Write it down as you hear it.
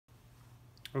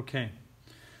Okay,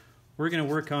 we're going to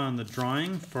work on the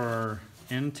drawing for our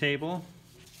end table.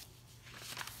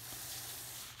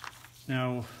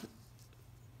 Now,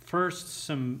 first,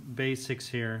 some basics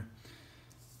here.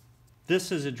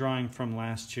 This is a drawing from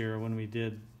last year when we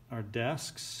did our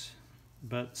desks,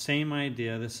 but same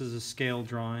idea. This is a scale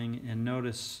drawing, and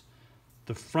notice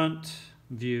the front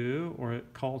view, or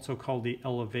also called the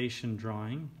elevation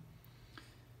drawing.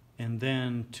 And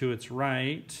then to its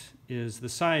right is the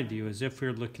side view. As if we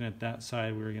were looking at that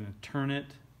side, we were going to turn it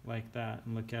like that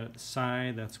and look at it the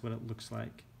side. That's what it looks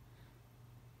like.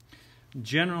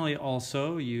 Generally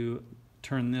also, you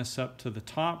turn this up to the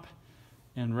top,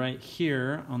 and right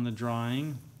here on the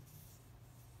drawing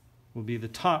will be the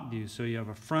top view. So you have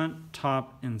a front,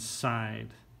 top, and side.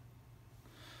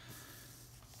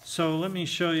 So let me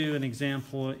show you an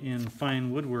example in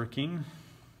fine woodworking.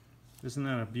 Isn't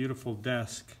that a beautiful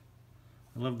desk?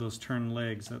 I love those turned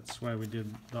legs. That's why we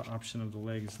did the option of the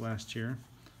legs last year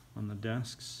on the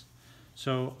desks.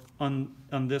 So on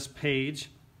this page,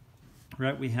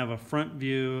 right, we have a front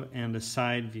view and a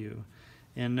side view.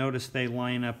 And notice they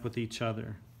line up with each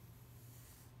other.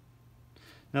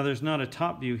 Now there's not a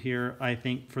top view here, I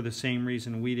think, for the same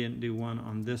reason we didn't do one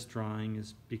on this drawing,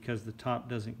 is because the top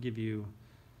doesn't give you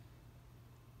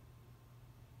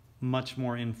much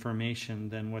more information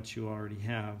than what you already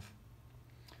have.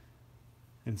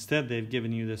 Instead, they've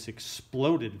given you this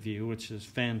exploded view, which is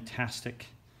fantastic.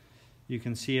 You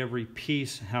can see every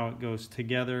piece, how it goes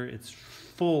together. It's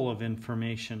full of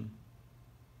information.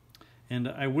 And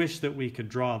I wish that we could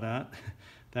draw that.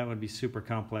 That would be super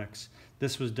complex.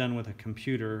 This was done with a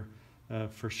computer,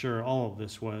 for sure. All of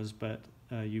this was, but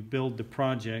you build the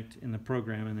project in the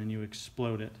program and then you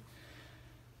explode it.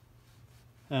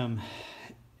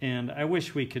 And I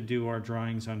wish we could do our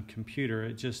drawings on computer.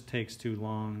 It just takes too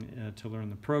long to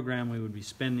learn the program. We would be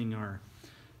spending our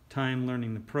time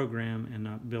learning the program and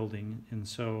not building. And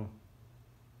so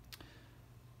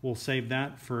we'll save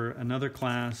that for another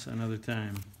class, another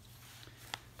time.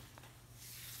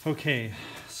 Okay,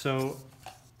 so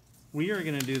we are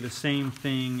going to do the same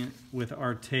thing with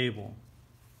our table.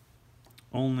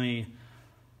 Only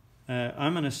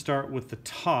I'm going to start with the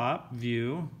top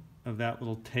view of that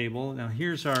little table. Now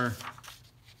here's our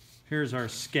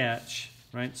sketch,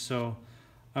 right? So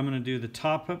I'm going to do the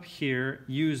top up here,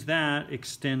 use that,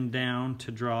 extend down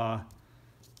to draw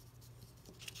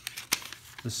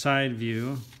the side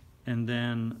view, and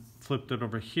then flip it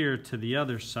over here to the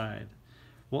other side.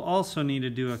 We'll also need to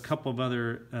do a couple of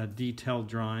other detailed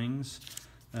drawings.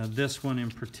 This one in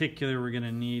particular we're going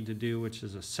to need to do, which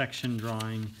is a section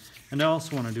drawing, and I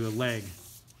also want to do a leg.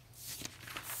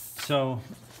 So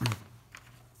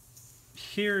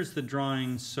here's the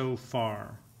drawing so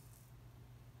far.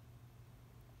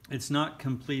 It's not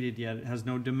completed yet. It has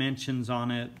no dimensions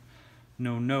on it,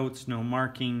 no notes, no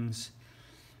markings.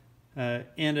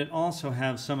 And it also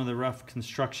has some of the rough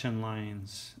construction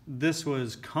lines. This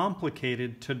was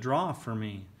complicated to draw for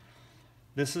me.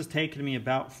 This has taken me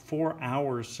about 4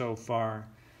 hours so far.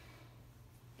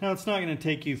 Now it's not going to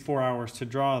take you 4 hours to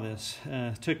draw this.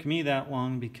 It took me that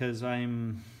long because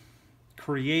I'm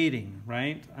creating,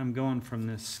 right? I'm going from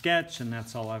this sketch and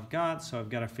that's all I've got, so I've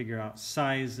got to figure out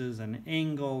sizes and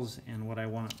angles and what I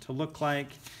want it to look like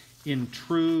in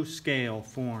true scale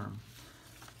form.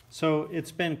 So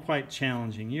it's been quite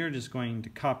challenging. You're just going to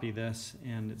copy this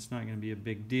and it's not going to be a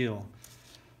big deal.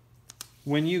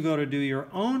 When you go to do your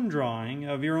own drawing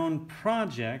of your own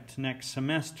project next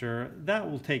semester,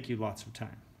 that will take you lots of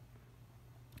time.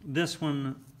 This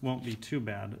one won't be too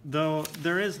bad, though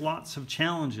there is lots of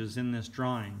challenges in this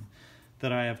drawing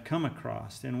that I have come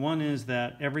across. And one is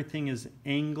that everything is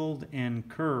angled and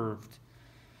curved.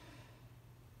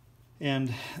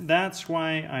 And that's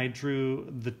why I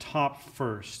drew the top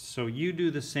first. So you do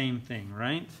the same thing,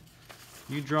 right?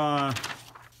 You draw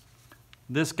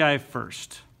this guy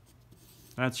first.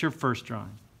 That's your first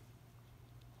drawing.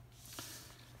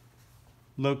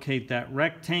 Locate that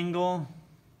rectangle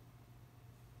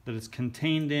that it's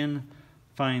contained in,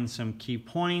 find some key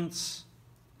points,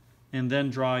 and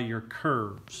then draw your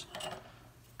curves.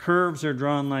 Curves are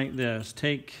drawn like this.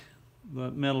 Take the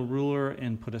metal ruler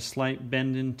and put a slight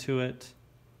bend into it.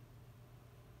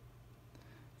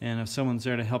 And if someone's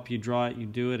there to help you draw it, you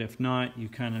do it. If not, you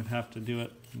kind of have to do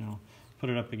it, put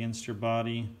it up against your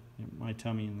body, my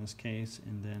tummy in this case,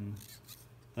 and then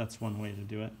that's one way to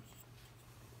do it.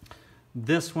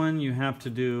 This one you have to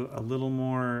do a little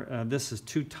more, this is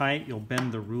too tight, you'll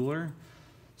bend the ruler.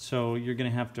 So you're going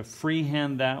to have to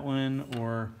freehand that one,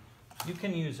 or you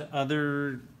can use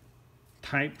other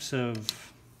types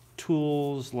of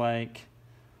tools like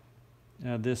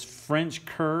this French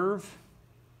curve.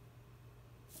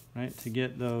 right, to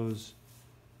get those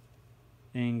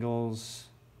angles,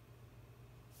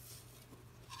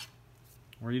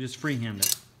 or you just freehand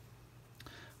it.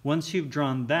 Once you've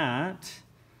drawn that,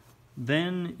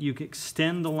 then you can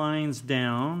extend the lines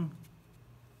down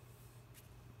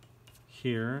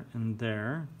here and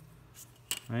there,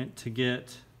 right, to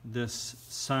get this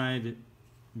side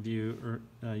view,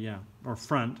 or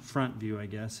front view, I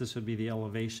guess. This would be the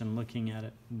elevation looking at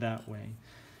it that way.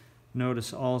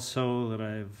 Notice also that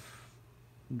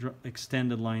I've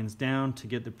extended lines down to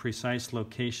get the precise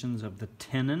locations of the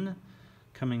tenon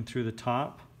coming through the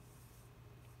top.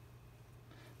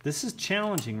 This is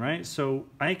challenging, right? So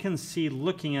I can see,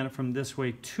 looking at it from this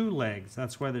way, 2 legs.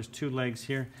 That's why there's 2 legs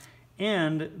here.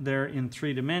 And they're in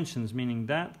 3 dimensions, meaning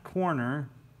that corner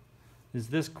is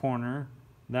this corner,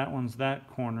 that one's that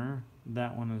corner,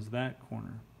 that one is that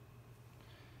corner.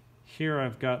 Here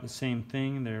I've got the same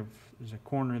thing. There's a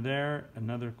corner there,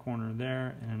 another corner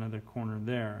there, and another corner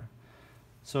there.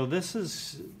 So this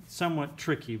is somewhat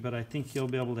tricky, but I think you'll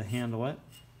be able to handle it.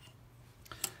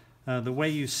 The way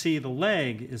you see the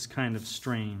leg is kind of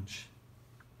strange.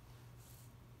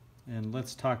 And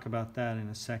let's talk about that in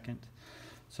a second.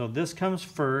 So this comes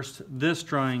first, this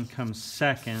drawing comes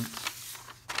second.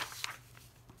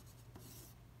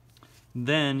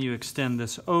 Then you extend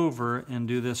this over and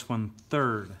do this one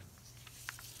third.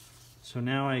 So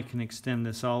now I can extend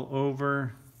this all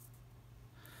over.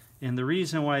 And the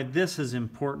reason why this is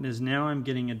important is now I'm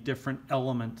getting a different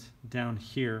element down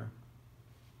here.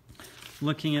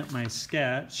 Looking at my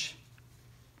sketch,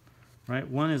 right,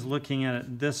 one is looking at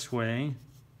it this way,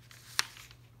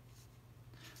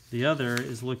 the other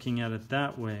is looking at it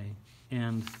that way,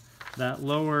 and that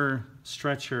lower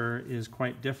stretcher is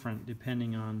quite different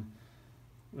depending on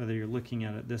whether you're looking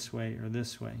at it this way or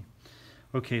this way.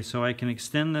 Okay, so I can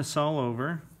extend this all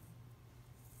over,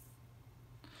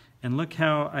 and look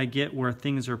how I get where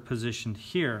things are positioned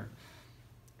here,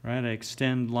 right? I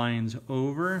extend lines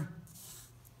over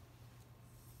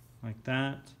like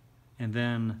that, and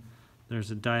then there's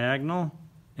a diagonal,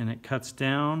 and it cuts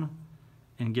down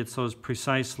and gets those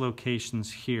precise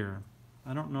locations here.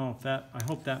 I don't know if that, I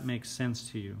hope that makes sense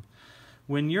to you.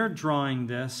 When you're drawing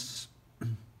this,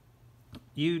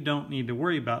 you don't need to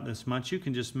worry about this much. You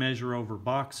can just measure over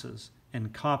boxes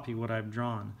and copy what I've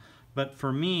drawn. But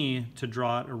for me to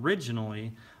draw it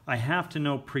originally, I have to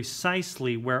know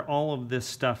precisely where all of this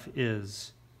stuff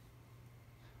is.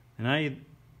 And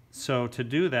so to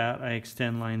do that, I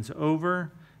extend lines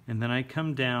over, and then I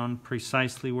come down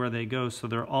precisely where they go, so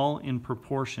they're all in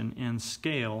proportion and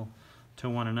scale to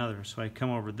one another. So I come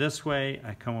over this way,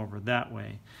 I come over that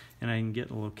way, and I can get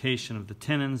the location of the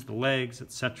tenons, the legs,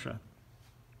 etc.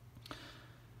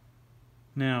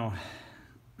 Now,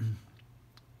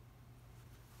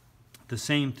 the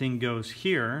same thing goes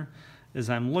here. As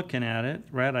I'm looking at it,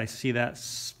 right, I see that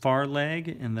far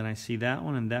leg, and then I see that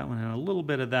one, and a little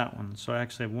bit of that one. So I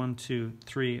actually have 1, 2,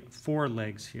 3, 4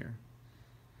 legs here.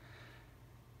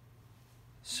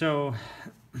 So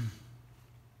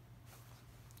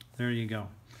there you go.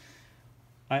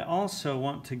 I also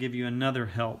want to give you another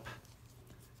help,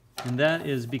 and that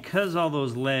is because all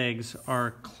those legs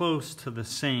are close to the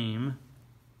same.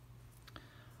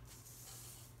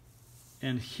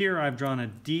 And here I've drawn a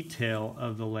detail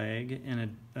of the leg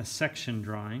and a section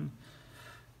drawing.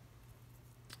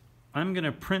 I'm going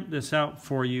to print this out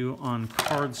for you on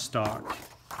cardstock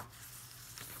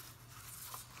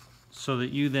so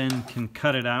that you then can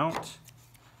cut it out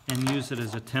and use it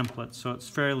as a template. So it's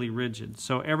fairly rigid.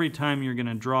 So every time you're going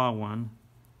to draw one,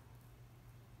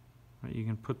 right, you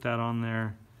can put that on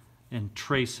there and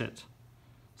trace it.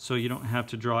 So you don't have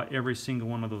to draw every single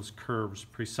one of those curves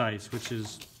precise, which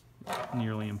is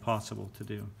nearly impossible to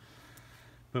do.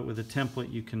 But with a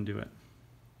template you can do it.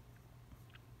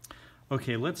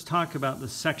 Okay, let's talk about the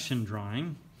section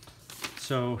drawing.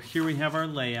 So here we have our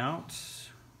layout.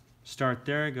 Start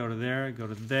there, go to there, go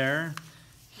to there.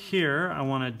 Here I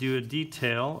want to do a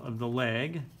detail of the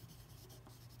leg.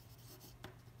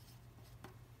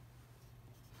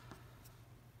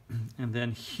 And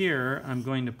then here I'm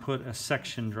going to put a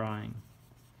section drawing.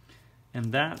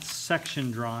 And that section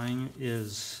drawing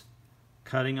is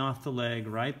cutting off the leg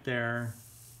right there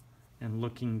and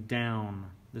looking down.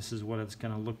 This is what it's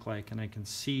going to look like, and I can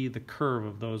see the curve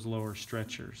of those lower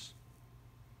stretchers.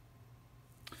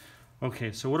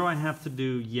 Okay, so what do I have to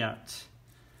do yet?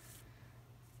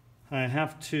 I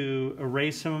have to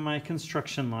erase some of my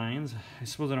construction lines. I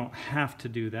suppose I don't have to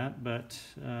do that, but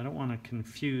I don't want to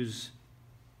confuse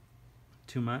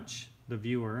too much the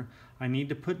viewer. I need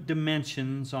to put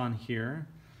dimensions on here.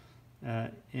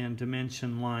 And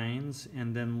dimension lines,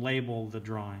 and then label the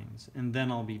drawings, and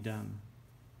then I'll be done.